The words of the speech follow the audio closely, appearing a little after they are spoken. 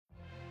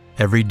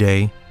Every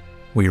day,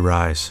 we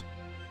rise,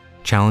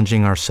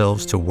 challenging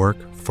ourselves to work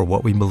for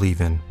what we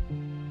believe in.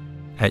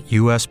 At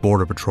U.S.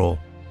 Border Patrol,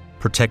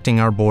 protecting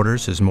our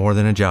borders is more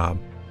than a job.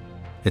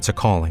 It's a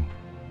calling.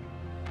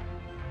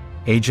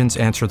 Agents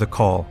answer the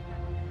call,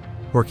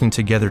 working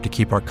together to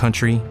keep our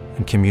country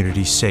and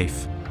communities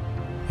safe.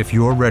 If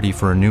you're ready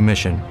for a new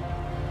mission,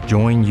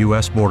 join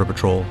U.S. Border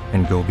Patrol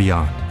and go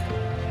beyond.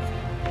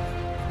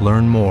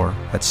 Learn more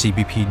at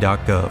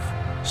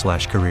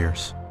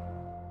cbp.gov/careers.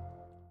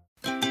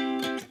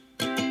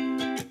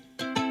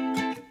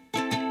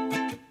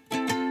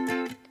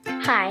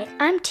 Hi,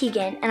 I'm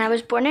Tegan, and I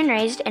was born and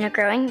raised in a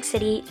growing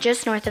city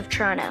just north of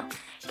Toronto.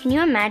 Can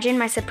you imagine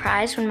my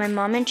surprise when my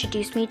mom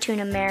introduced me to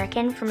an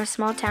American from a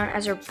small town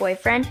as her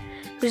boyfriend,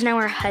 who's now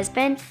her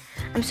husband?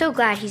 I'm so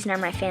glad he's now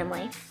my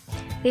family.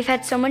 We've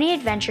had so many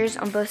adventures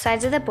on both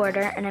sides of the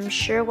border, and I'm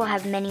sure we'll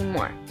have many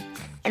more.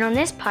 And on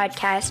this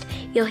podcast,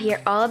 you'll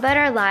hear all about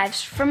our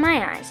lives from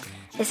my eyes.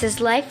 This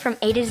is Life from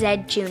A to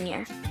Z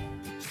Junior.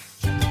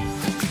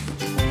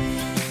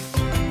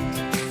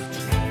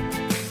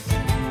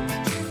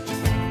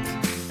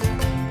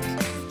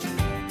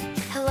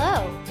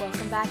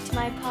 Back to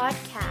my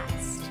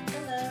podcast.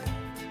 Hello.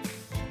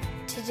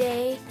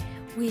 Today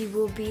we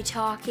will be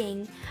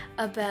talking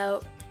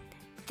about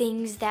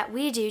things that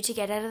we do to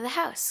get out of the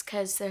house,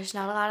 because there's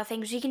not a lot of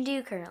things we can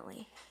do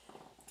currently.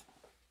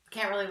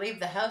 Can't really leave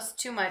the house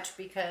too much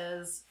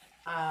because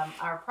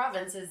our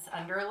province is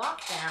under a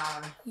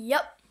lockdown.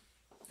 Yep.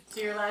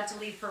 So you're allowed to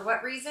leave for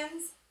what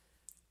reasons?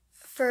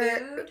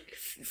 Food?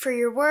 For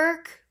your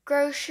work,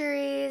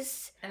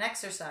 groceries. And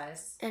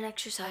exercise. And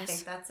exercise. I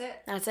think that's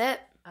it. That's it.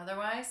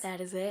 Otherwise?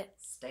 That is it.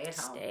 Stay at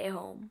home. Stay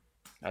home.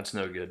 That's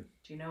no good.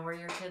 Do you know where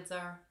your kids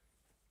are?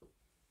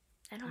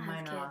 I don't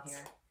Mine have are all kids.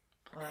 here.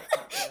 Well, that's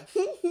not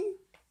good.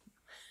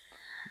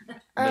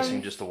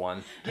 Missing just the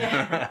one.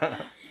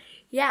 Yeah.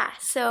 Yeah,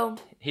 so...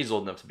 He's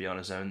old enough to be on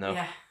his own, though.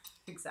 Yeah,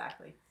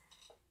 exactly.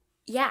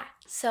 Yeah,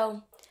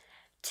 so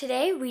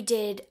today we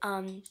did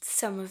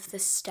some of the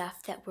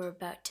stuff that we're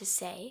about to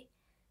say.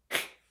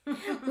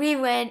 We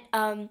went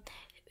to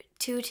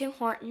Tim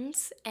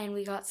Hortons and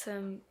we got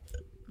some...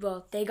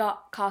 Well, they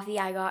got coffee,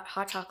 I got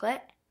hot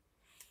chocolate.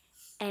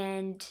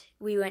 And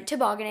we went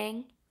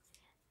tobogganing.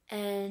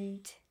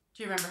 And... Do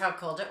you remember how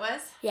cold it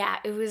was? Yeah,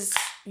 it was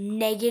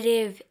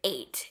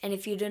 -8. And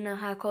if you don't know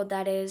how cold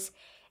that is,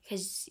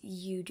 because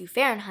you do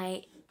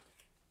Fahrenheit,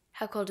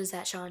 how cold is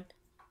that, Sean?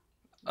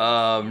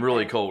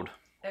 Really cold.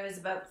 It was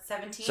about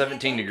 17.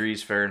 17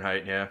 degrees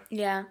Fahrenheit, yeah.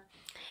 Yeah.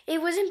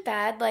 It wasn't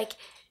bad. Like,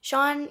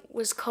 Sean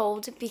was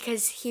cold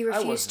because he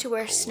refused to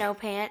wear snow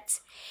pants.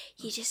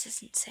 He just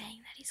isn't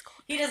saying that he's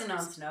cold. He doesn't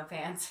own snow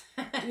pants.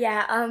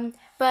 Yeah,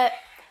 but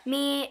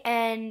me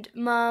and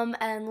Mom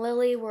and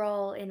Lily were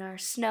all in our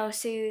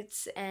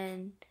snowsuits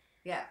and...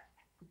 Yeah.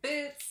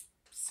 Boots,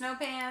 snow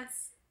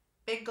pants,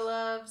 big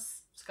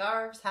gloves,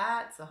 scarves,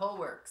 hats, the whole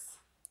works.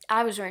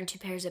 I was wearing 2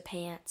 pairs of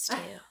pants,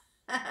 too.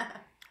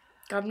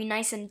 Got me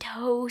nice and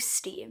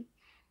toasty.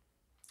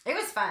 It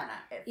was fun.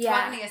 Yeah.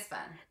 Tobogganing is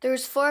fun. There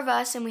was 4 of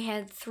us, and we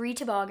had 3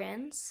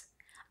 toboggans.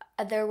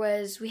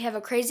 We have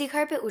a crazy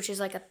carpet, which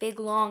is like a big,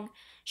 long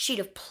sheet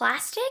of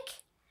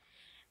plastic,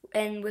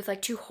 and with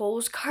like 2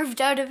 holes carved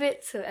out of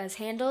it, so as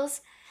handles.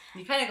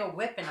 You kind of go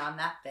whipping on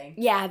that thing.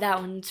 Yeah, that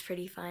one's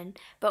pretty fun.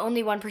 But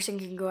only one person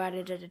can go at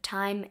it at a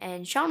time,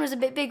 and Sean was a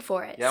bit big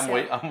for it.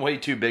 Yeah, I'm way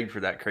too big for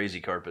that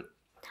crazy carpet.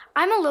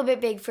 I'm a little bit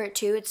big for it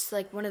too. It's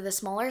like one of the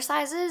smaller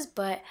sizes,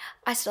 but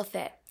I still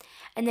fit.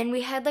 And then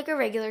we had like a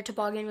regular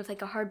toboggan with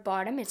like a hard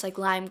bottom. It's like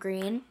lime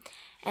green.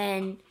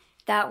 And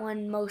that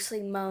one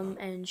mostly Mom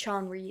and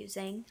Sean were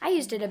using. I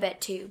used it a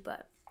bit too,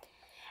 but...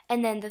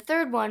 And then the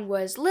third one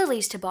was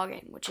Lily's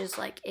toboggan, which is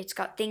like, it's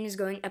got things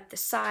going up the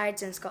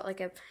sides and it's got like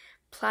a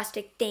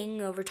plastic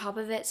thing over top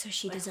of it so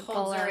she doesn't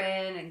fall out. Holds her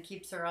in and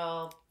keeps her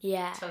all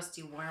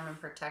toasty, warm, and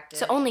protected.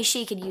 So only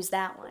she could use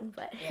that one,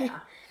 but...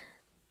 Yeah.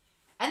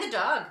 And the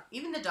dog.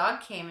 Even the dog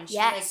came and she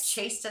like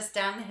chased us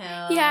down the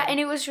hill. Yeah, and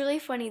it was really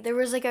funny. There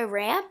was like a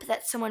ramp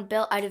that someone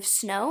built out of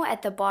snow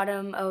at the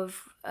bottom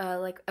of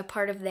like a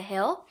part of the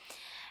hill.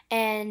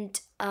 And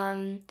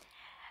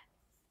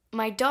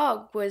my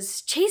dog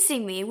was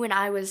chasing me when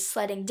I was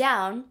sledding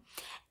down.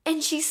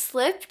 And she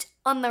slipped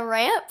on the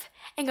ramp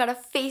and got a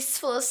face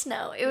full of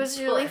snow. It was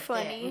really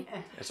funny.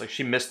 It's like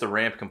she missed the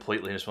ramp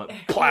completely and just went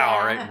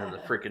plow right into the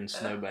freaking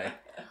snowbank.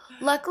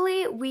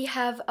 Luckily, we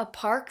have a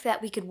park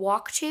that we could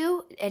walk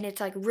to, and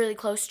it's like really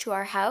close to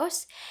our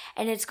house,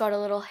 and it's got a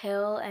little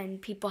hill, and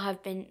people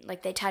have been,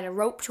 like, they tied a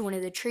rope to one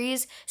of the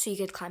trees so you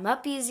could climb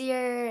up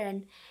easier,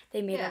 and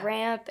they made a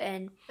ramp,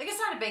 and... Like, it's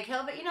not a big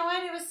hill, but you know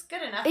what? It was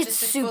good enough it's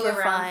just to super fool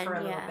around fun, for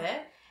a little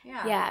bit.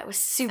 Yeah. Yeah, it was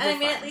super fun. And I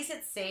mean, at least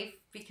it's safe,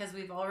 because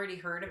we've already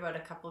heard about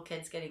a couple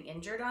kids getting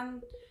injured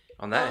on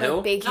that hill?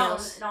 Like big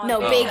hills. No,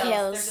 big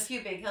hills. There's a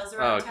few big hills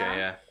around town.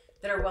 Yeah.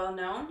 That are well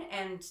known,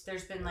 and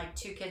there's been like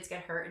 2 kids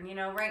get hurt, and you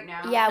know, right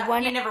now,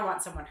 you never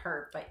want someone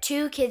hurt, but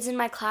 2 kids in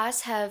my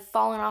class have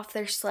fallen off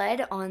their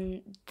sled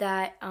on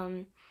that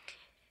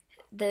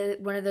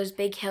one of those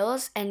big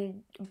hills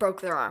and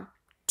broke their arm.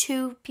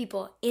 2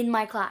 people in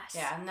my class.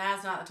 Yeah, and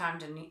now's not the time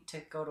to need to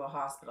go to a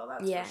hospital.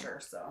 That's Yeah. for sure.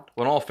 So.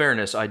 Well, in all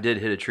fairness, I did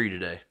hit a tree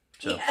today.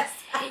 So Yes.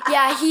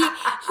 Yeah, he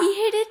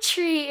hit a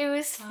tree. It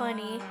was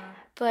funny,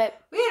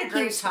 but We had a He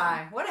great was fun.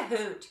 time. What a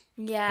hoot.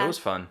 yeah. it was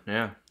fun.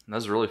 Yeah, that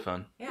was really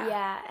fun.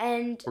 Yeah,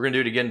 and We're gonna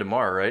do it again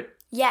tomorrow, right?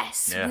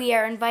 yes, Yeah. we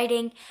are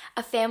inviting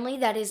a family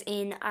that is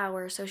in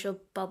our social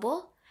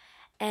bubble,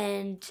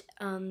 and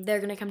they're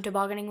going to come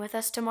tobogganing with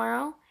us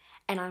tomorrow,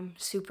 and I'm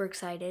super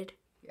excited.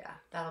 Yeah,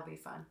 that'll be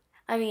fun.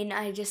 I mean,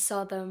 I just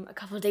saw them a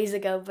couple days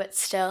ago, but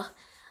still.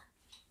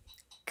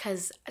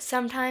 Because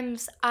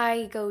sometimes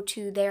I go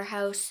to their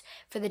house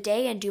for the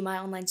day and do my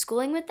online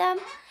schooling with them,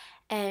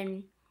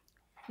 and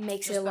it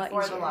makes it Just a lot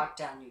before easier. the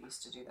lockdown, you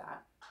used to do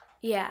that.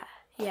 Yeah,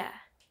 yeah,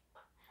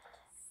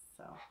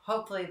 So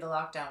hopefully the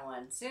lockdown will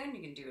end soon.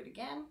 You can do it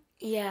again.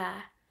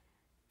 yeah.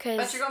 But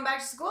Because you're going back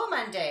to school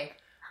Monday.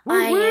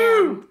 I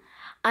am.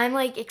 I'm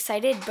like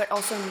excited, but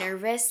also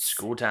nervous.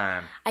 School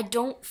time. I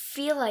don't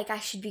feel like I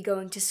should be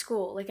going to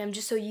school. Like, I'm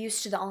just so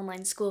used to the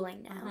online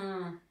schooling now.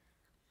 Mm-hmm.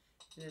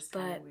 It is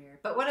kind But- of weird.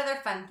 But what other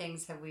fun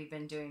things have we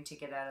been doing to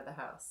get out of the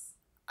house?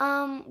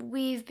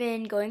 We've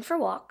been going for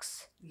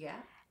walks,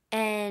 Yeah.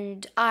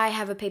 and I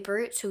have a paper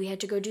route, so we had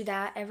to go do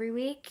that every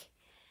week.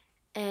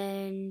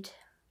 And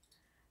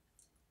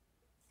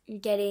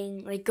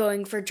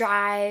going for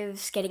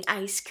drives, getting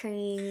ice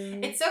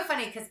cream. It's so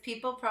funny because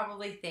people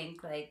probably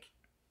think like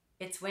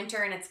it's winter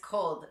and it's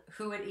cold.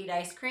 Who would eat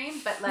ice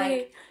cream? But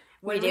like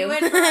We when do.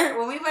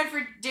 when we went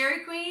for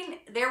Dairy Queen,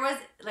 there was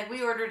like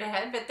we ordered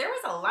ahead, but there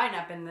was a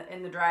lineup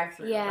in the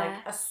drive-thru, Yeah.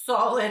 like a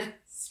solid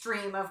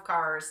stream of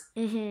cars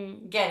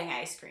Mm-hmm. getting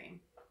ice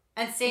cream.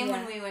 And same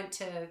when Yeah. we went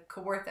to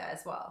Kawartha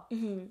as well.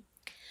 Mm-hmm.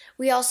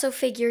 We also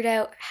figured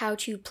out how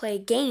to play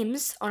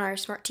games on our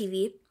smart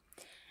TV.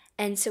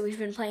 And so we've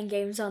been playing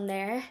games on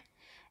there.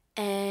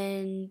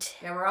 And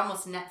Yeah, we're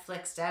almost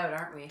Netflixed out,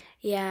 aren't we?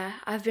 yeah,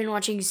 I've been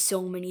watching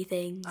so many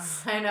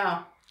things. I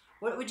know.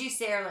 What would you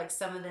say are like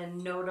some of the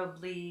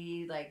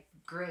notably like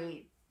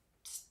great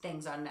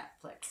things on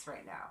Netflix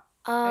right now?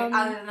 I mean,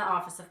 other than The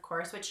Office, of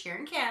course, which here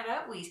in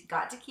Canada we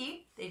got to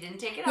keep. They didn't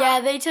take it Yeah,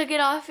 off. they took it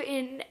off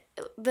in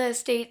the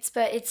States,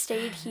 but it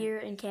stayed here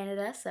in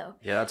Canada. So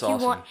Yeah, that's if you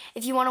awesome.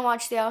 if you want to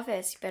watch The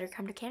Office, you better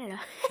come to Canada.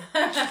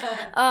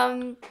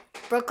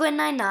 Brooklyn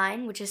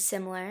Nine-Nine, which is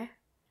similar.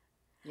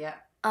 Yeah.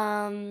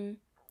 Um,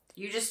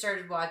 You just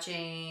started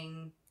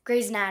watching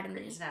Grey's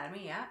Anatomy. Grey's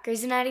Anatomy, yeah.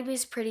 Grey's Anatomy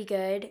is pretty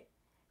good.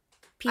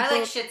 I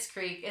like Schitt's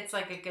Creek. It's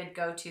like a good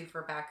go-to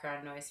for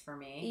background noise for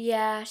me.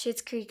 Yeah,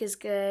 Schitt's Creek is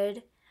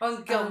good. Oh,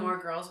 Gilmore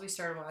Girls we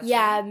started watching.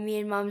 Yeah, me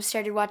and Mom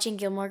started watching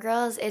Gilmore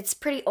Girls. It's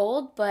pretty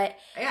old, but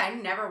Yeah, I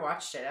never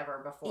watched it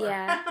ever before.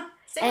 Yeah.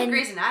 Same And- with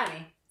Grey's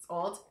Anatomy. It's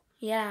old.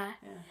 yeah.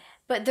 Yeah.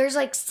 But there's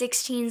like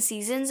 16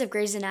 seasons of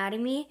Grey's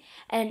Anatomy,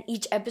 and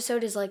each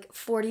episode is like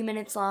 40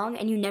 minutes long,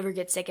 and you never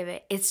get sick of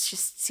it. It's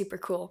just super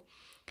cool.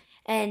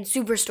 And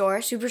Superstore.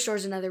 Superstore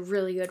is another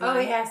really good one. Oh,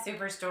 yeah,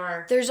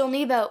 Superstore. There's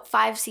only about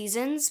 5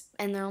 seasons,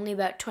 and they're only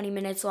about 20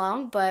 minutes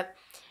long, but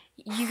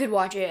you could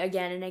watch it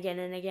again and again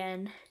and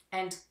again.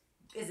 And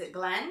is it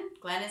Glenn?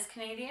 Glenn is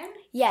Canadian?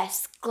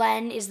 Yes,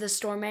 Glenn is the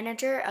store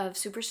manager of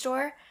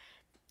Superstore,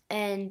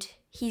 and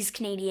he's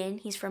Canadian.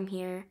 He's from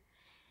here.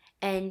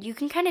 And you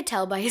can kind of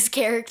tell by his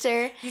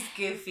character. He's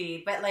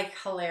goofy, but like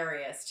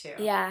hilarious too.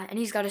 Yeah, and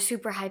he's got a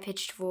super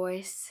high-pitched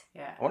voice.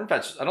 Yeah. I wonder if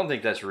that's. I don't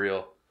think that's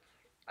real.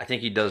 I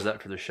think he does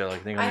that for the show. Like,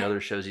 I think on the other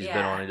shows he's been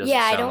yeah. on, he doesn't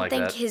Yeah, I sound don't like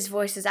think that. his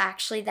voice is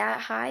actually that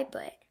high,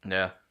 but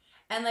Yeah.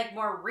 And like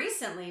more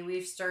recently,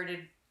 we've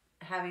started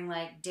having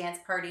like dance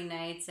party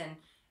nights and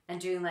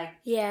doing like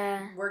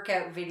yeah.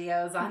 workout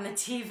videos on the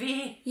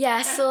TV.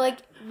 Yeah, so like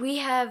we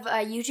have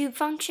a YouTube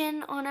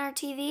function on our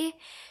TV,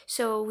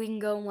 so we can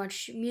go and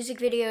watch music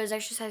videos,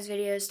 exercise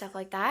videos, stuff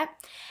like that.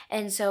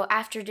 And so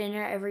after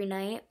dinner every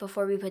night,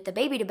 before we put the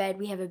baby to bed,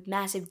 we have a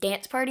massive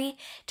dance party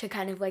to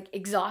kind of like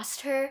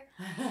exhaust her.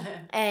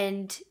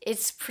 And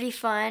it's pretty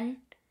fun.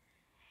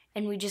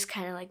 And we just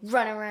kind of like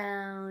run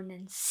around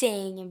and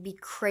sing and be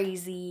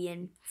crazy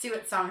and See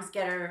what songs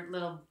get her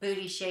little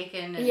booty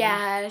shaking. And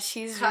yeah,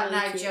 she's Cotton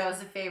really Eye cute.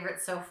 Joe's a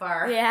favorite so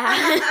far.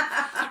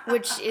 Yeah.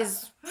 Which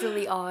is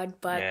really odd,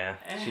 but Yeah.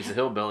 She's a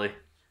hillbilly.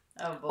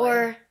 Oh boy.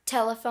 or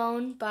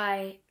Telephone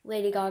by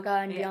Lady Gaga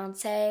and Yeah.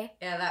 Beyonce.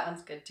 Yeah, that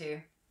one's good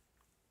too.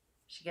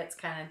 She gets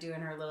kind of doing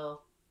her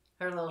little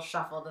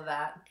shuffle to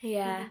that.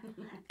 Yeah.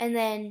 And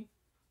then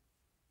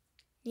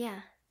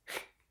yeah.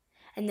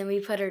 And then we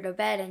put her to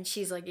bed and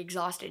she's like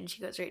exhausted and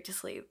she goes right to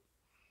sleep.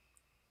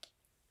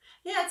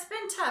 Yeah, it's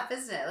been tough,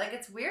 isn't it? Like,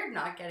 it's weird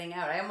not getting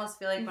out. I almost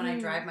feel like when I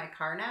Mhm. drive my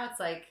car now, it's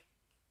like,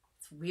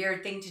 it's a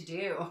weird thing to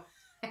do.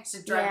 I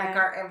should drive my Yeah.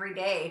 car every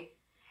day.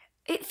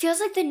 It feels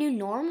like the new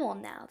normal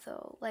now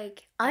though.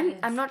 Like It is.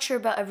 I'm not sure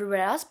about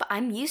everybody else, but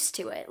I'm used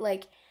to it.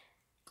 Like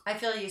I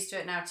feel used to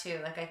it now, too.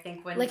 Like, I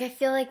think when... I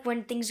feel like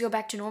when things go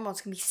back to normal, it's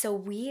gonna be so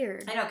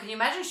weird. I know. Can you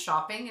imagine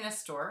shopping in a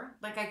store?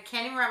 Like, I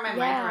can't even wrap my mind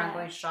around Yeah.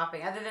 going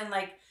shopping, other than,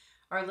 like,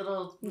 our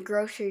little...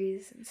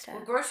 Groceries and stuff.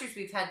 Well, groceries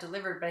we've had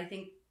delivered, but I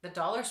think the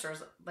dollar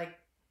stores, like,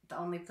 the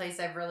only place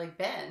I've really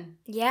been.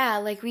 Yeah,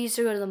 like we used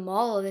to go to the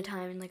mall all the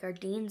time and like our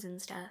Deans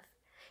and stuff.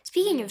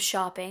 Speaking of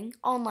shopping,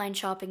 online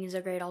shopping is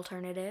a great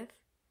alternative.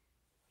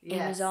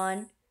 Yes.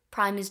 Amazon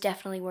Prime is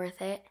definitely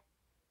worth it.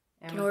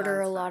 You can order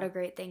a lot of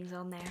great things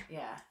on there.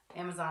 Yeah,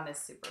 Amazon is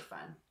super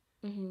fun.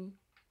 Mm-hmm.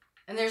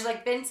 And there's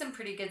like been some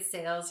pretty good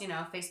sales. You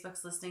know,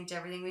 Facebook's listening to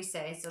everything we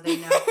say, so they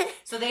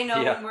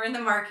know. Yeah. When we're in the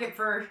market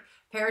for a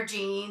pair of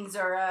jeans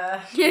or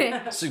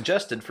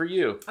Suggested for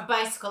you. a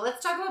bicycle.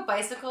 Let's talk about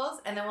bicycles,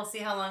 and then we'll see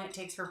how long it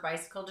takes for a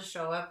bicycle to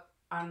show up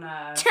on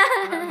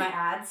my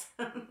ads.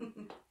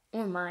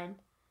 Or mine.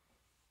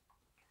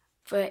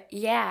 But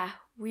yeah,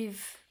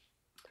 we've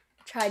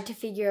tried to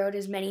figure out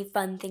as many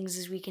fun things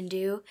as we can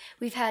do.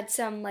 We've had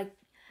some like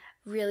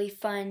really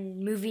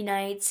fun movie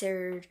nights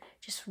or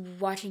just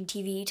watching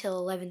TV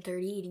till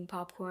 11:30, eating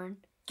popcorn.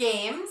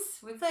 Games.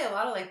 We play a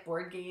lot of like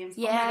board games.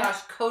 Yeah. Oh my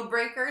gosh, Code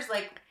Breakers.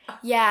 Like,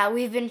 Yeah,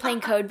 we've been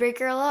playing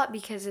Codebreaker a lot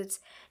because it's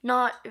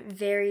not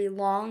very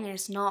long and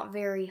it's not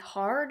very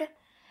hard.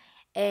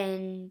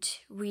 And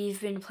we've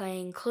been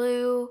playing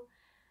Clue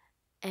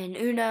and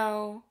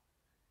Uno.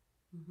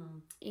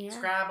 Yeah.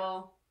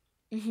 Scrabble.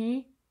 Mm-hmm.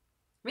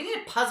 We need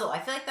a puzzle. I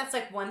feel like that's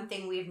like one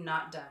thing we've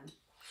not done.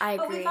 I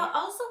But agree. we've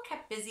also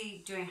kept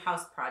busy doing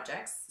house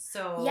projects.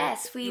 So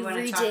Yes, we you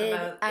wanna talk redid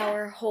about-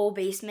 our whole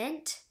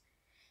basement.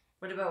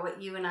 What about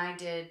what you and I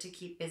did to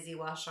keep busy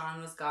while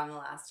Sean was gone the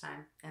last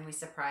time, and we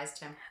surprised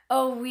him?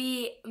 Oh,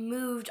 we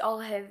moved all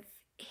of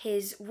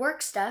his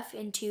work stuff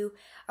into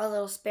our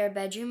little spare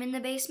bedroom in the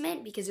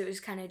basement because it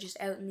was kind of just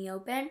out in the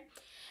open.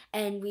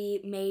 And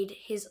we made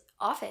his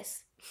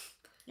office,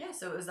 Yeah,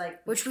 so it was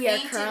like which we are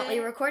painted currently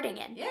it. recording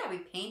in. Yeah, we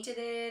painted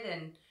it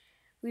and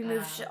We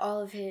moved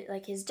all of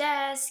his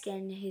desk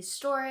and his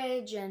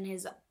storage and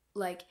his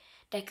like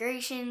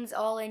decorations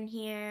all in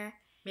here.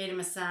 made him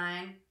a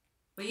sign.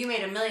 Well, you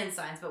made a million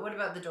signs, but what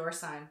about the door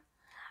sign?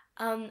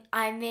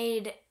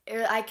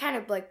 I kind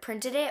of like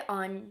printed it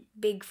on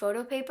big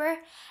photo paper,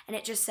 and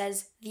it just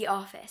says The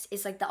Office.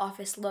 It's like the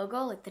Office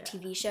logo, like the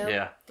TV show.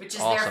 Yeah. Which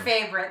is Awesome. their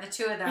favorite, the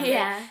two of them.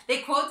 Yeah. They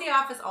quote The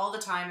Office all the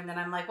time, and then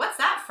I'm like, what's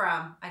that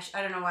from?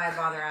 I don't know why I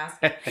bother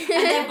asking. And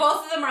then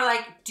both of them are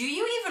like, do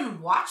you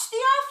even watch The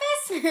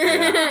Office?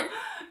 Yeah.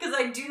 Because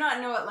I do not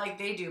know it like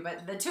they do,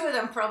 but the two of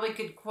them probably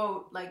could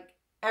quote like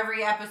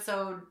every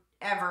episode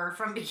ever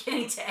from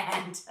beginning to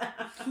end.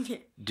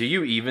 Do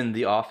you even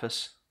The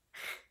Office?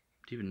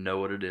 Do you even know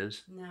what it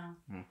is? No.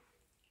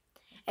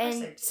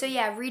 And so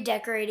yeah,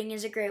 redecorating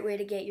is a great way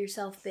to get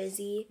yourself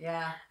busy.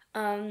 Yeah.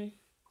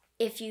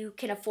 If you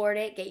can afford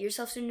it, get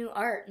yourself some new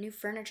art, new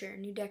furniture,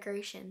 new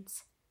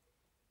decorations.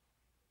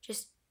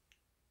 Just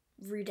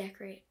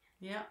redecorate.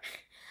 Yeah.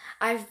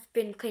 I've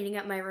been cleaning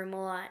up my room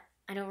a lot.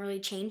 I don't really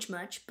change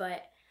much,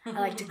 but I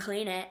like to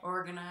clean it.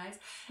 Organize.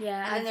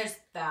 Yeah. And then there's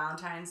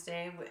Valentine's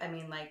Day. I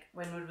mean, like,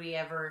 when would we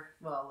ever,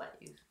 well, I'll let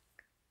you.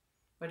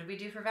 What did we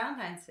do for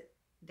Valentine's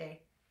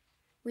Day?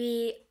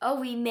 We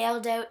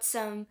mailed out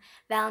some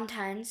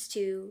Valentines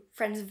to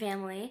friends and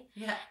family.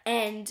 Yeah.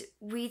 And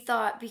we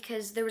thought,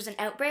 because there was an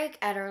outbreak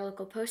at our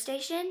local post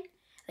station,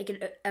 like an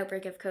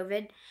outbreak of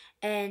COVID,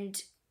 and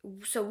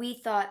so we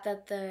thought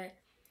that the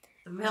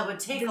mail would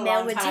take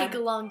take a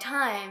long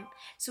time.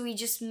 So we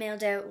just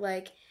mailed out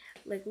like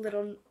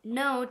little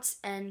notes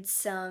and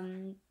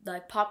some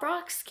like Pop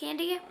Rocks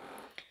candy.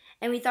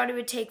 And we thought it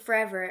would take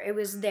forever. It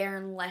was there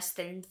in less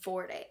than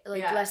 4 days,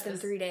 less than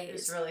 3 days. It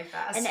was really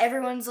fast. And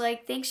everyone's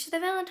like, "Thanks for the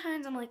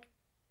Valentines." I'm like,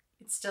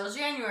 it's still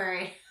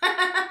January.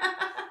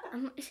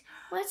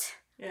 what?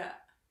 Yeah,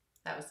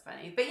 that was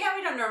funny. But yeah,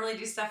 we don't normally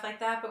do stuff like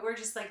that, but we're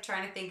just like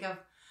trying to think of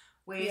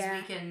ways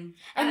we can,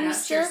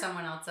 cheer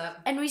someone else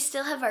up. And we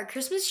still have our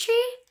Christmas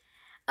tree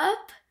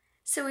up.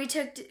 So we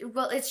took,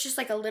 it's just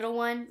like a little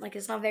one. Like,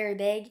 it's not very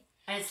big.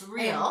 And it's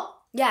real.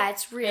 Yeah,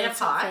 it's real. In a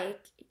it's not pot. fake.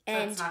 So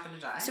And it's not going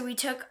to die. so we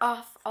took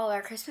off all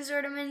our Christmas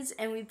ornaments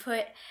and we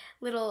put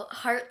little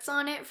hearts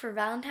on it for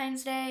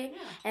Valentine's Day. Yeah.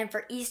 And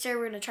for Easter,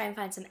 we're going to try and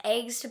find some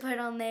eggs to put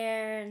on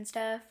there and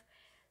stuff.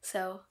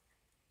 So,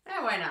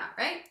 Yeah, why not,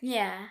 right?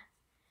 yeah.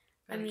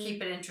 Gotta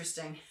keep it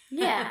interesting.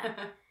 Yeah.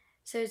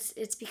 So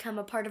it's become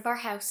a part of our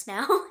house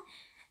now.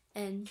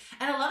 And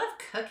a lot of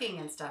cooking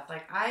and stuff.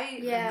 Like, I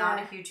am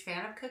not a huge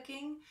fan of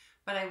cooking,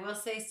 but I will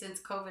say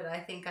since COVID, I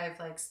think I've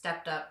like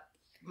stepped up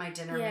my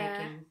dinner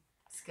making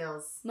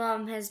skills.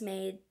 Mom has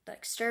made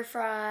like stir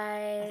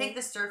fry. I think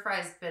the stir fry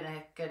has been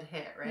a good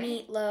hit, right?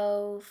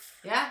 Meatloaf.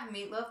 Yeah,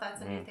 meatloaf.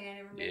 That's a new thing I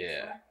never made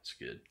Yeah, before. it's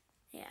good.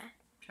 Yeah. I'm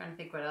trying to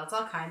think what else.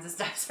 All kinds of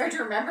stuff. It's hard to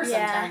remember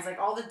Yeah. sometimes. Like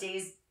all the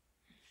days.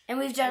 And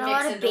we've done a Mix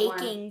lot of into one.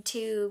 baking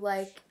too,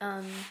 like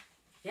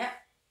Yeah,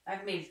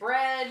 I've made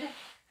bread.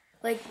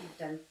 like We've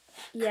done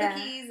yeah.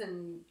 cookies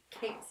and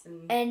cakes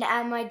and. And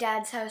at my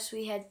dad's house,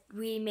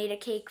 we made a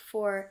cake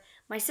for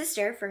my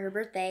sister for her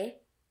birthday.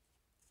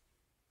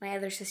 My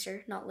other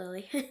sister, not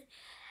Lily.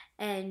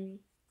 And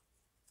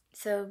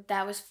so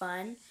that was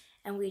fun.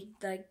 And we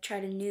like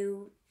tried a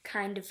new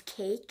kind of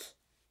cake.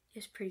 It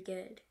was pretty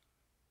good.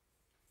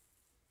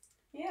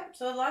 Yeah,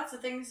 so lots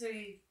of things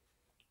we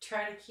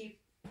try to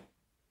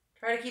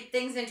keep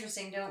things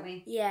interesting, don't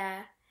we?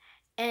 Yeah.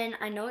 And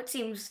I know it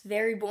seems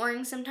very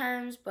boring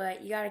sometimes,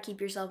 but you got to keep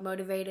yourself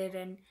motivated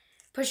and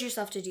push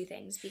yourself to do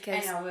things,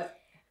 because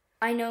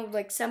I know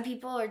like some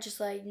people are just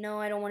like, no,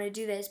 I don't want to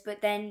do this,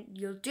 but then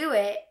you'll do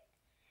it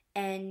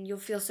and you'll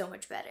feel so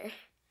much better.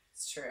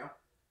 It's true.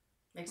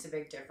 Makes a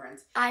big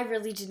difference. I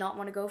really did not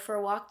want to go for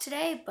a walk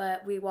today,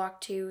 but we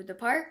walked to the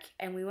park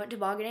and we went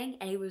tobogganing,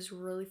 and it was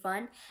really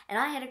fun, and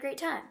I had a great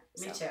time.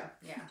 Me too,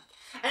 yeah.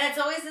 And it's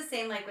always the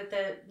same, like with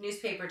the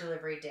newspaper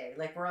delivery day.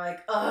 Like, we're like,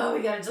 oh,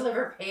 we got to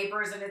deliver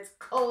papers, and it's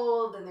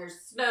cold, and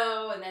there's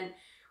snow, and then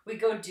we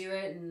go do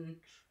it, and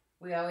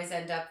we always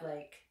end up,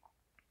 like,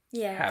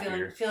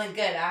 feeling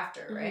good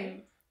after, right? Mm-hmm.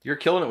 You're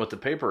killing it with the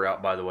paper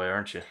route, by the way,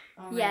 aren't you?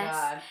 Oh, my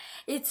God.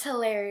 It's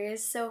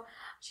hilarious. So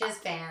she has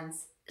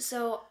fans.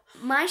 So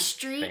my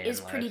street is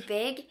pretty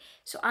big,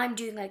 so I'm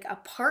doing like a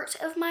part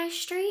of my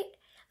street,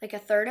 like a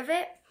third of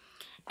it,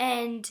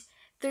 and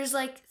there's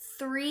like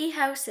 3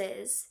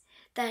 houses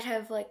that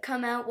have like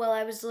come out while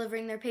I was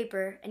delivering their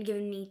paper and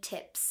given me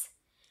tips,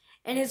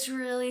 and it's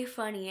really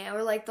funny.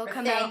 Or like they'll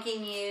come out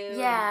thanking you.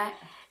 Yeah.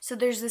 So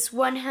there's this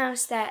one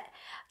house that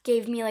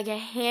gave me like a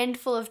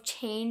handful of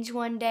change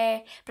one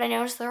day, but I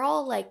noticed they're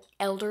all like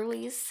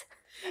elderlies.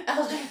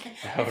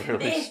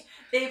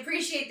 They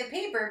appreciate the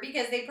paper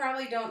because they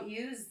probably don't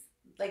use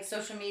like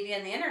social media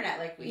and the internet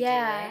like we do,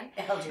 right?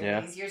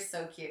 Elderlies, you're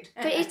so cute.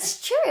 But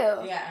it's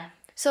true. Yeah.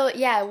 So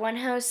yeah, one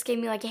house gave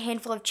me like a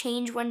handful of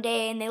change one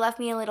day, and they left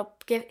me a little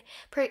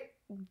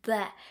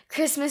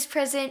Christmas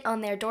present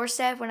on their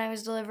doorstep when I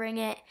was delivering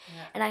it,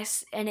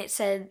 and it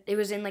said it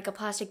was in like a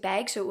plastic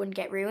bag so it wouldn't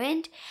get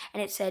ruined,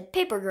 and it said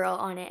Paper Girl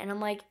on it, and I'm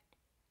like,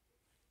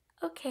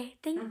 okay,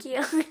 thank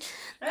you.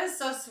 That is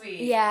so sweet.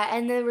 Yeah,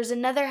 and there was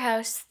another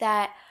house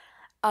that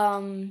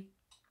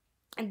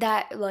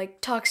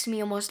like talks to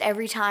me almost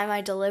every time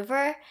I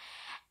deliver,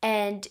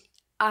 and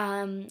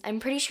I'm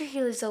pretty sure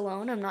he lives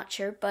alone. I'm not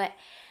sure, but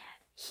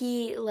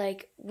he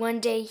like one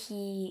day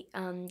he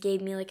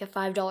gave me like a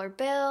 $5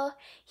 bill.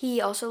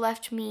 He also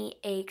left me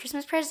a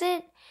Christmas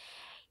present.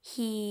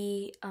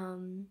 He's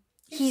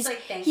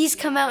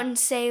come out and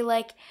say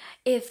like,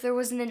 if there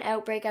wasn't an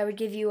outbreak, I would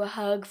give you a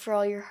hug for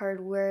all your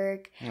hard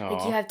work. Aww.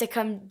 Like, you have to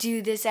come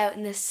do this out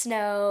in the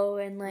snow,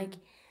 and like.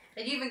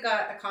 And you even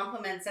got a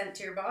compliment sent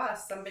to your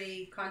boss.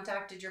 Somebody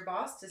contacted your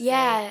boss to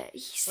say,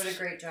 what a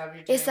great job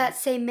you're doing. It's that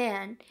same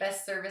man.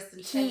 Best service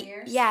in 10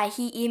 years? Yeah,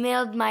 he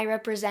emailed my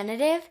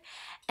representative,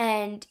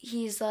 and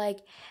he's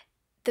like,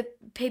 the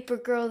paper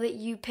girl that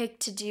you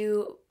picked to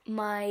do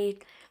my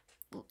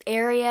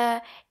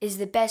area is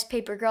the best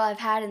paper girl I've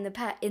had in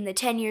the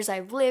 10 years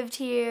I've lived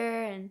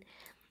here. And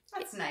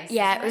that's nice.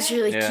 Yeah, it was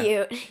really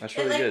cute. That's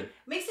really good.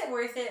 Makes it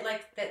worth it,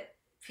 like that.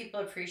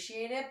 People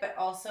appreciate it, but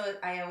also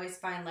I always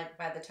find like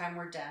by the time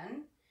we're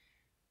done,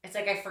 it's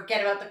like I forget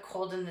about the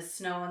cold and the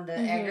snow and the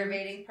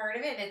aggravating part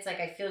of it. It's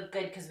like I feel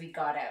good because we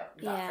got out,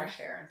 got fresh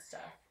air and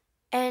stuff.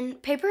 And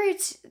paper,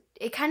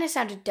 it kind of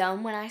sounded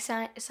dumb when I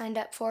signed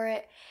up for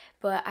it,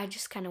 but I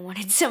just kind of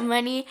wanted some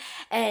money,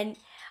 and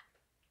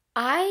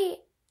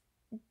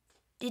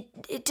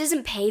it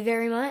doesn't pay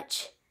very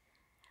much.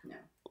 No.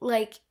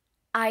 Like,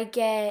 I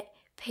get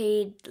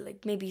paid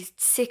like maybe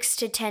 $6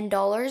 to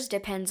 $10,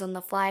 depends on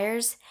the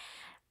flyers,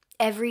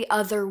 every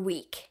other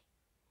week.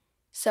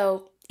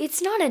 So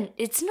it's not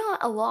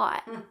a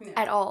lot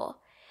at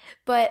all.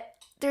 But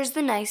there's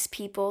the nice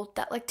people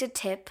that like to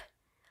tip,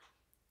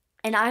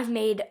 and I've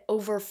made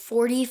over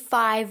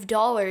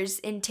 $45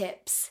 in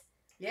tips.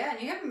 Yeah,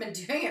 and you haven't been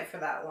doing it for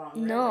that long,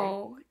 really.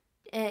 No.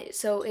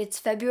 So it's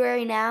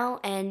February now,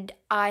 and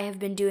I have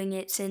been doing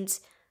it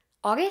since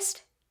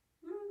August.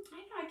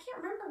 I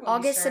can't remember when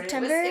August,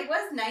 September. It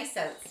was nice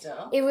out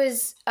still. It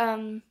was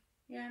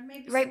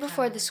maybe right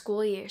before the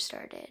school year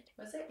started.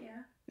 Was it?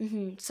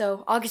 Yeah.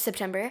 So August,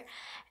 September,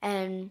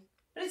 and.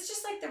 But it's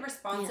just like the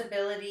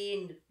responsibility,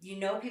 and you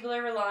know people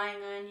are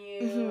relying on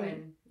you,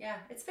 and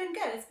it's been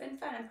good. It's been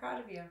fun. I'm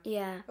proud of you.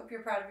 Yeah. Hope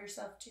you're proud of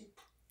yourself too.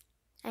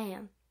 I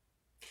am.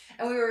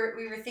 And we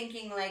were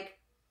thinking like,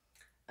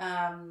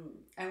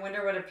 I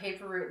wonder what a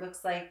paper route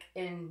looks like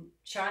in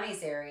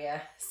Shawnee's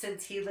area,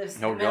 since he lives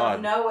in the middle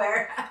of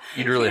nowhere.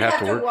 You'd really have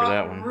to work for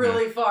that one.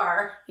 Really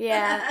far.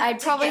 Yeah, I'd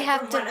probably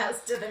have to. From one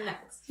house to the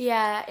next.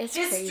 Yeah, it's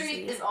His crazy.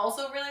 street is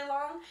also really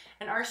long,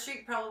 and our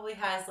street probably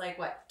has like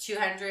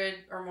 200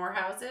 or more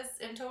houses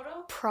in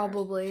total.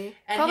 Probably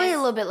a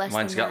little bit less.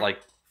 Mine's than got that.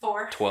 like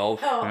 4. 12.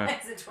 Oh,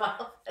 is it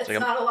 12? It's like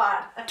not a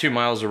lot. 2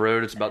 miles of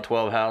road. It's about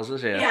 12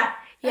 houses. Yeah.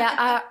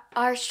 Yeah.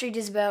 Our street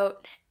is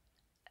about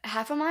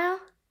half a mile.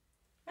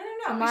 I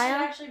don't know. We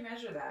should actually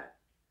measure that.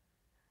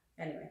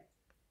 Anyway.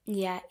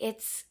 Yeah,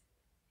 it's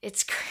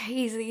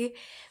crazy,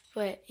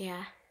 but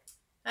yeah.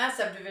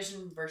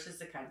 Subdivision versus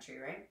the country,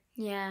 right?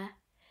 Yeah.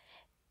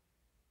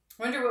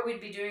 Wonder what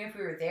we'd be doing if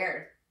we were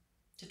there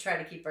to try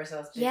to keep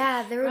ourselves busy.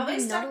 Yeah, there would probably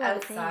be stuff not a lot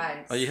outside. Of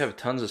things. Oh, you have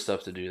tons of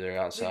stuff to do there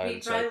outside.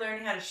 We'd be probably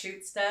learning how to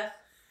shoot stuff.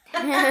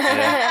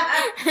 Yeah.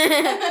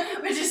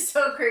 Which is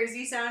so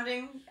crazy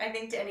sounding, I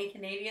think, to any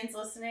Canadians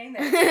listening,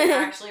 that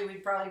actually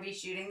we'd probably be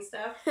shooting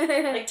stuff.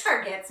 Like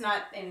targets,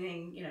 not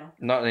anything,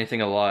 Not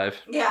anything alive.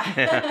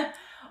 Yeah.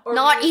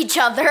 Not each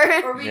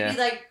other. Or we'd be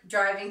like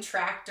driving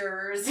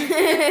tractors.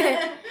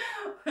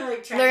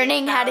 Like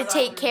learning how to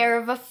take care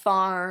of a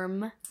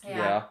farm.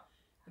 Yeah.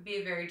 It'd be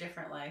a very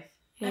different life.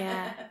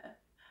 Yeah.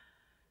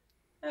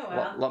 Oh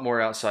well. A lot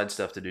more outside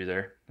stuff to do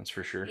there. That's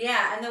for sure.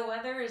 Yeah, and the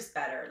weather is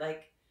better.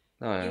 Like,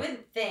 Oh, you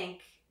wouldn't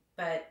think,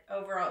 but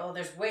overall, well,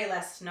 there's way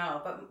less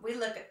snow. But we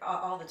look at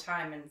all the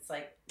time, and it's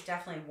like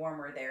definitely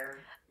warmer there.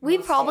 We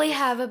most probably days.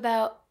 have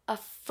about a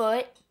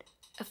foot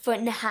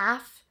and a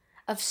half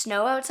of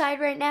snow outside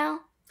right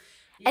now.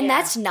 And Yeah.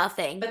 that's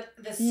nothing. But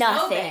the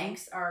nothing.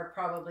 snowbanks are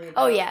probably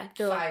about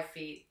 5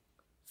 feet.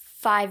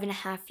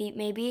 5.5 feet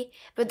maybe.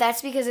 But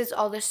that's because it's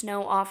all the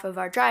snow off of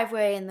our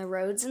driveway and the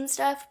roads and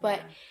stuff. But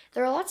Yeah.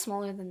 they're a lot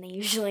smaller than they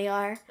usually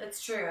are.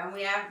 That's true, and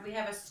we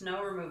have a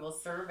snow removal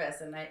service,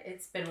 and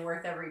it's been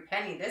worth every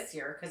penny this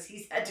year because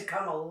he's had to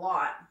come a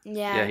lot.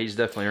 Yeah. Yeah, he's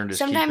definitely earned his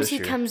keep Sometimes this he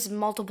year. comes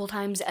multiple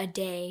times a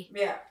day.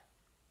 Yeah.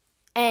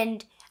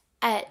 And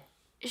at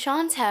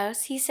Sean's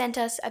house, he sent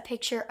us a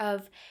picture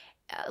of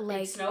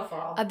Big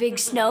snowfall. a big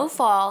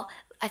snowfall.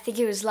 I think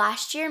it was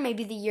last year,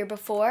 maybe the year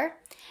before.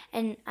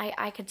 And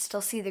I could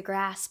still see the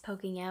grass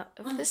poking out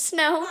of the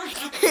snow.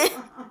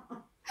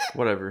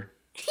 Whatever.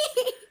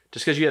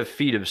 Just because you have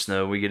feet of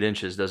snow, we get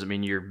inches, doesn't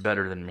mean you're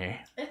better than me.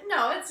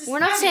 No, it's just We're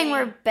not saying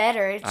we're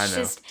better. I It's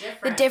know. just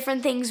different. the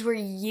different things we're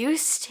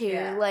used to.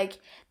 Yeah. Like,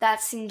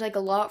 that seemed like a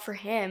lot for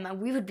him. And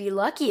we would be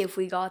lucky if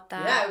we got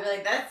that. Yeah, I'd be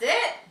like, that's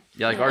it.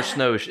 Yeah, like our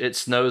snow, it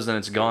snows and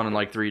it's gone in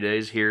like 3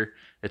 days. Here,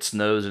 it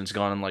snows and it's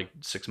gone in like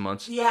 6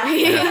 months. Yeah.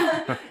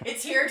 Yeah.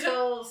 It's here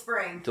till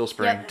spring. Till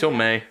spring. Yep. Till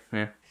May.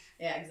 Yeah.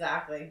 Yeah,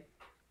 exactly.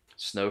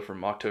 Snow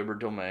from October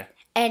till May.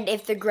 And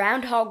if the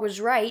groundhog was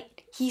right,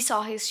 he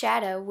saw his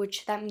shadow,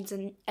 which that means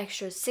an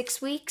extra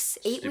 6 weeks,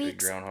 8 Stupid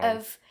weeks groundhog.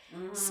 of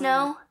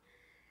snow.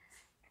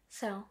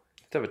 So,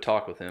 Have to have a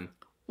talk with him.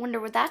 wonder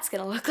what that's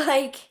going to look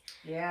like.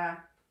 Yeah.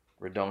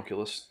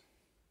 Redonkulous.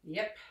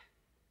 Yep.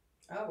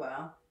 Oh,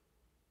 well.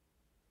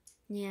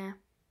 Yeah.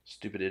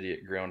 Stupid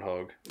idiot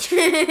groundhog.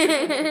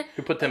 Probably.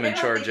 Who put them I in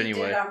don't charge think he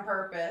anyway? did it on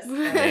purpose.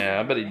 Yeah,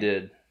 I bet he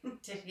did.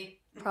 Did he?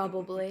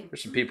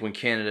 There's some people in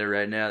Canada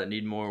right now that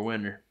need more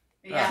winter.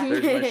 Yeah. Ah,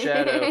 there's my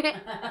shadow.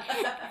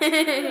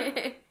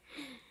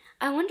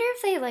 I wonder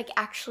if they like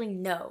actually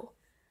know,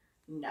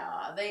 No,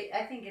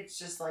 I think it's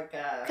just like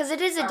a. because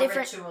it is a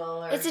different.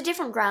 ritual. Or, It's a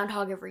different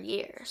groundhog every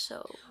year,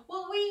 so.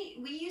 Well, we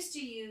used to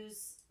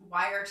use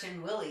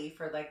Wyerton Willie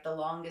for like the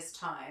longest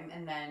time,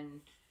 and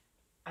then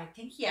I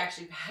think he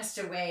actually passed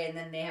away, and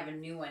then they have a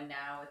new one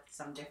now with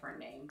some different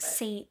name. But,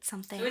 Saint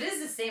something. so it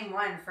is the same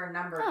one for a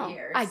number of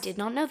years. I did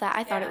not know that.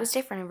 I thought Yeah. it was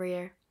different every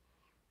year.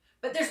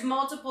 But there's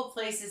multiple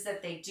places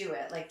that they do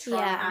it. Like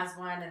Toronto Yeah. has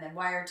one, and then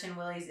Wyerton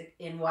Willie's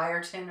in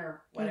Wyerton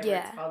or whatever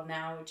Yeah. it's called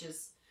now, which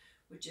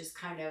is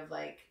kind of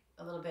like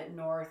a little bit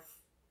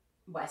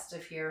northwest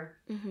of here.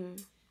 hmm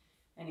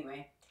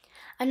Anyway.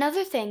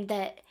 Another thing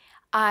that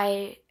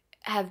I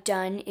have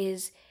done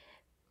is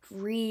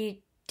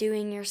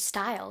redoing your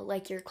style,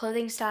 like your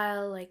clothing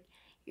style, like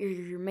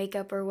your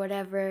makeup or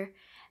whatever,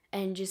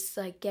 and just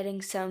like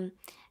getting some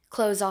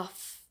clothes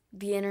off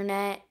the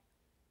internet.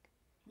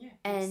 Yeah.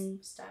 And-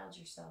 you styled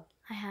yourself.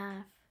 I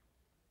have.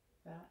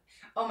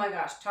 Oh my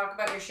gosh! Talk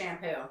about your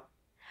shampoo.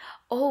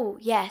 Oh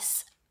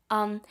yes.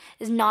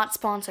 Is not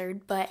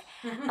sponsored, but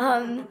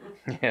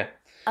Yeah.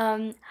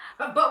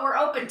 But we're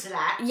open to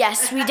that.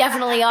 yes, we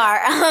definitely are.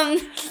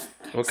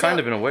 Well, kind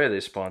of in a way they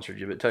sponsored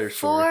you, but tell your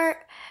story.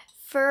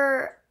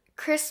 For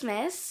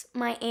Christmas,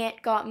 my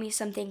aunt got me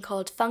something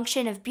called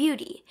Function of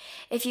Beauty.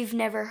 If you've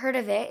never heard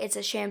of it, it's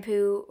a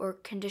shampoo or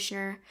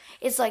conditioner.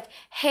 It's like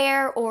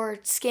hair or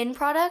skin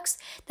products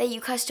that you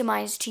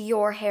customize to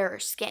your hair or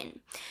skin.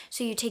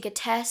 So you take a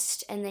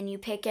test and then you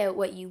pick out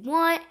what you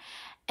want,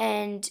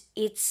 and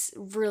it's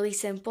really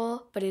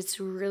simple, but it's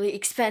really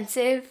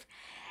expensive,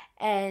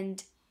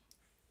 and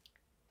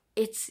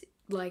it's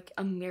like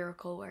a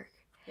miracle work.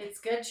 It's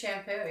good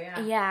shampoo, yeah.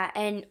 Yeah,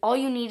 and all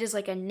you need is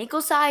like a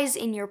nickel size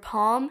in your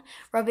palm.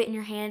 Rub it in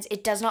your hands.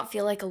 It does not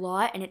feel like a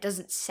lot, and it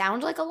doesn't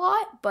sound like a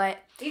lot, but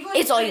Even when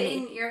it's you all put you it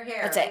need. in your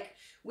hair. That's it. Like,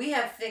 we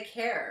have thick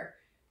hair,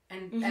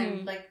 and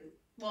Mhm. like,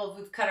 well,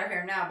 we've cut our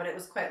hair now, but it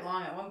was quite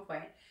long at one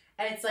point.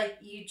 And it's like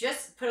you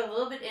just put a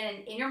little bit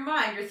in your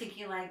mind. You're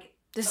thinking like,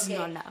 this okay, is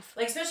not enough.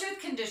 like especially with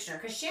conditioner,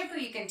 because shampoo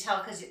you can tell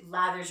because it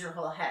lathers your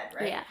whole head,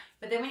 right? Yeah.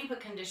 But then when you put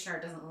conditioner,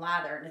 it doesn't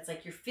lather, and it's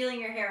like you're feeling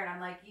your hair, and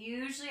I'm like,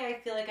 usually I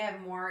feel like I have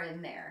more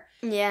in there.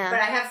 Yeah. But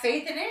I have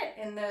faith in it,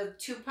 in the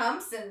 2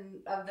 pumps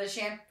and of the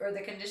shampoo or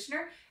the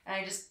conditioner, and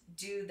I just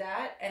do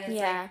that. And it's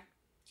Yeah. like,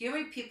 do you know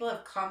how many people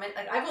have commented?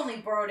 Like, I've only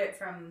borrowed it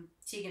from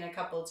Tegan a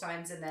couple of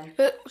times, and then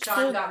But Sean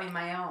so got me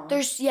my own.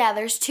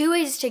 there's 2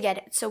 ways to get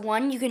it. So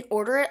one, you can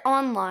order it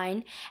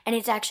online, and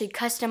it's actually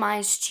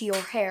customized to your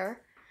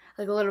hair.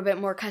 Like a little bit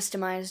more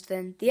customized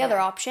than the other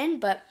Yeah. option,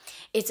 but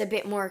it's a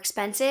bit more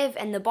expensive,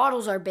 and the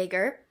bottles are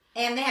bigger.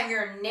 And they have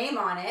your name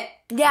on it.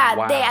 Yeah,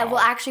 Wow. they will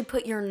actually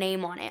put your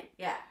name on it.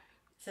 Yeah.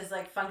 It says,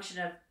 like,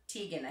 function of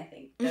Tegan, I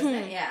think. Doesn't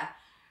Mhm. it? Yeah.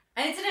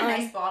 And it's in a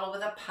nice bottle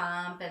with a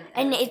pump and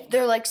And everything.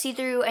 they're like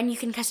see-through, and you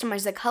can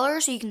customize the color,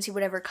 so you can see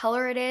whatever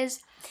color it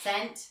is.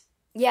 Scent.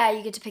 Yeah,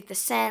 you get to pick the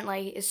scent.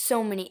 Like, it's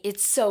so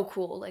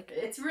cool. Like,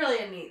 it's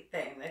really a neat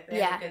thing. Like, they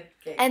have a good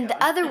gig and going.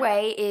 the other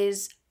way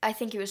is, I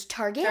think it was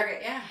Target.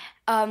 Target, yeah.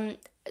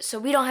 So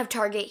we don't have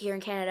Target here in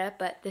Canada,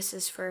 but this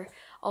is for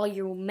all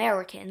you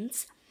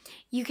Americans.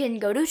 You can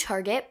go to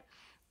Target,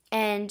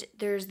 and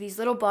there's these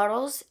little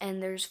bottles,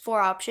 and there's 4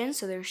 options.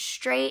 So there's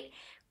straight,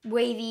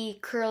 wavy,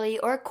 curly,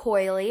 or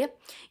coily.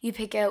 You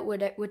pick out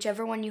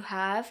whichever one you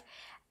have.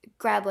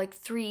 Grab like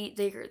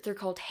 3. They're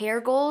called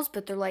hair goals,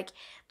 but they're like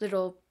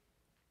little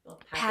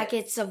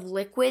packets of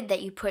liquid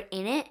that you put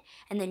in it,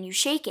 and then you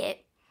shake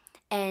it,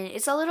 and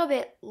it's a little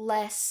bit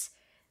less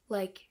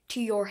like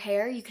to your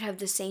hair. You could have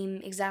the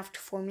same exact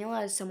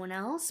formula as someone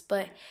else,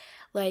 but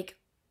like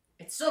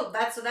it's still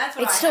that's what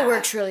it still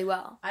works really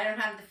well. I don't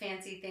have the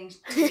fancy things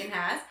Tegan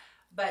has,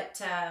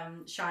 but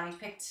Shawnee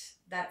picked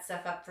that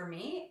stuff up for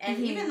me,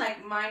 and even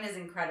like mine is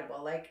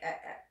incredible. Like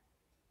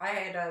I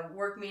had a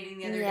work meeting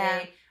the other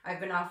day. I've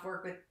been off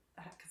work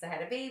because I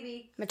had a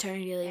baby,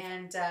 maternity leave,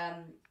 and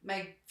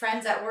my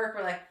friends at work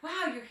were like,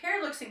 "Wow, your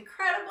hair looks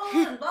incredible,"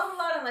 and blah blah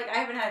blah. And like, I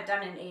haven't had it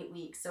done in 8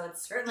 weeks, so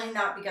it's certainly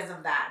not because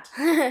of that.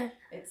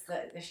 It's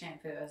the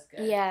shampoo is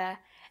good. Yeah,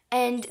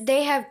 and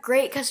they have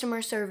great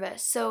customer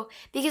service. So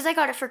because I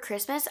got it for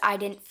Christmas, I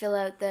didn't fill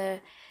out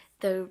the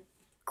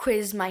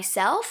quiz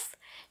myself,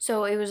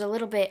 so it was a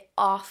little bit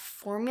off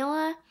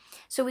formula.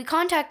 So we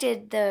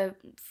contacted the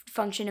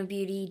Function of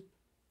Beauty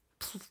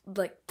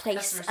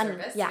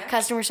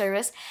customer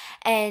service,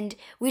 and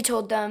we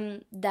told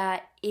them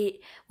that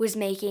it was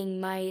making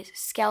my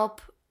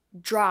scalp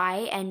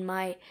dry and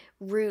my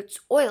roots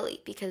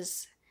oily,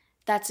 because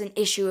that's an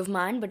issue of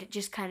mine, but it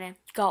just kind of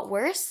got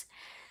worse.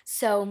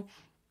 So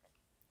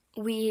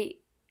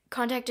we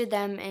contacted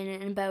them, and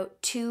in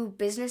about 2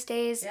 business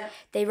days,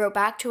 they wrote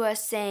back to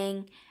us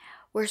saying,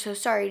 "We're so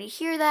sorry to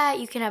hear that.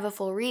 You can have a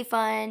full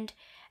refund,"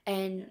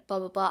 and blah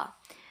blah blah.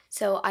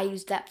 So I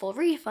used that full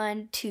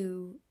refund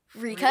to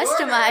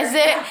recustomize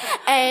it,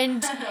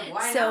 and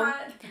so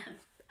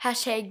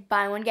hashtag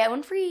buy one get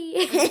one free.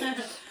 Well,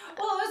 it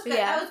was good.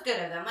 That was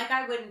good of them. Like,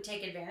 I wouldn't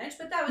take advantage,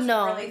 but that was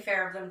really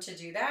fair of them to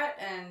do that,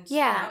 and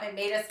it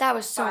made us that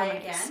was so buy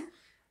nice. Again,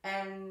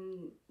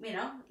 and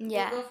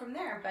we'll go from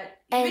there. But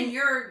even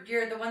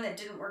you're the one that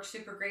didn't work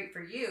super great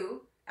for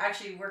you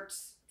actually worked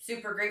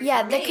super great. For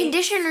me. The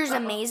conditioner's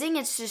amazing.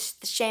 It's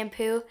just the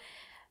shampoo.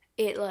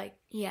 It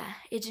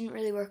didn't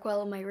really work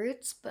well on my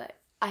roots, but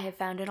I have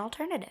found an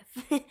alternative.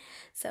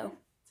 So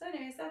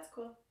anyways, that's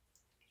cool.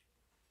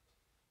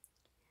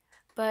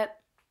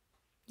 But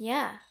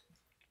yeah.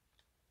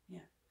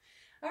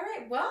 All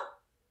right, well,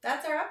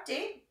 that's our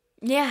update.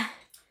 Yeah.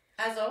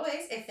 As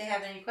always, if they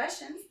have any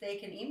questions, they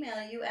can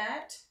email you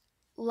at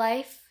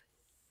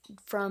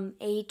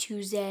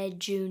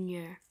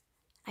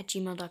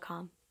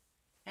lifefromA2ZJunior@gmail.com.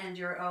 And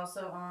you're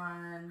also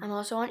on... I'm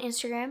also on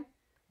Instagram.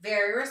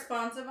 Very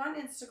responsive on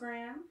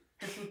Instagram.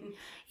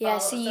 Yeah,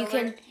 so you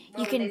can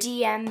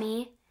DM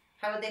me.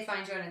 How would they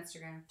find you on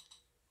Instagram?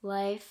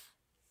 Life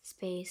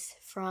space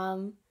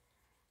from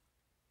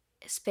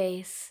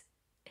space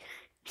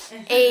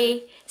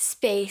A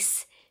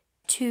space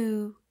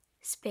 2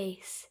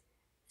 space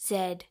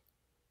Z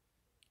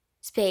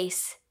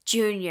space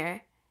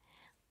junior,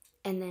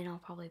 and then I'll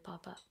probably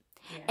pop up.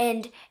 Yeah.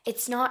 And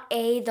it's not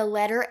the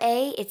letter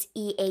A, it's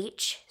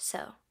EH,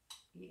 so.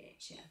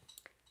 EH, yeah.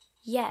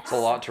 Yes. It's a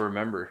lot to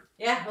remember.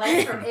 Yeah,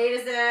 like from A to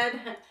Z,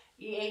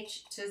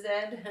 EH to Z,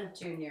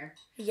 junior.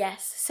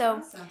 Yes, so.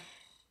 Awesome.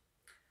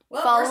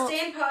 Well, we're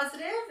staying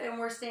positive, and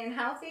we're staying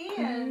healthy,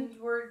 and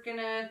we're going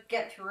to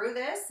get through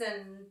this,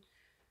 and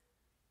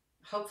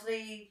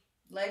hopefully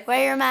life...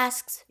 Wear your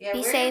masks. Yeah,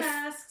 Be wear safe. Your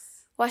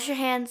masks. Wash your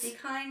hands. Be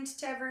kind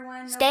to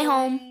everyone. Stay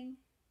home.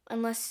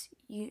 Unless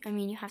you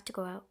have to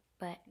go out,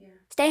 but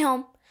stay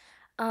home.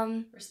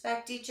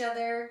 Respect each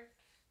other.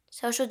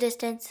 Social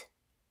distance.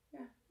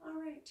 Yeah, all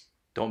right.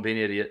 Don't be an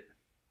idiot.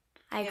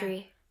 I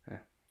agree. Yeah.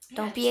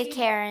 Don't be a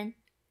Karen.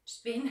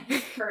 Just be a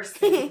nice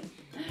person.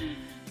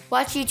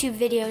 Watch YouTube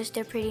videos.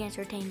 They're pretty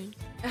entertaining.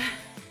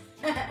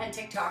 And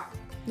TikTok.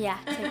 Yeah,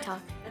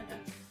 TikTok.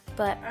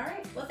 But all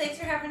right. Well, thanks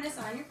for having us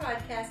on your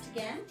podcast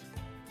again.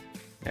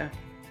 Yeah.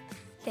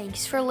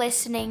 Thanks for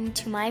listening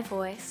to my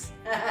voice.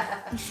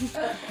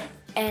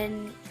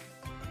 And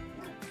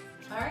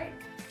all right.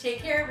 Take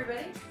care,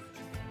 everybody.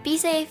 Be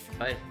safe.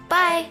 Bye.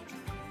 Bye.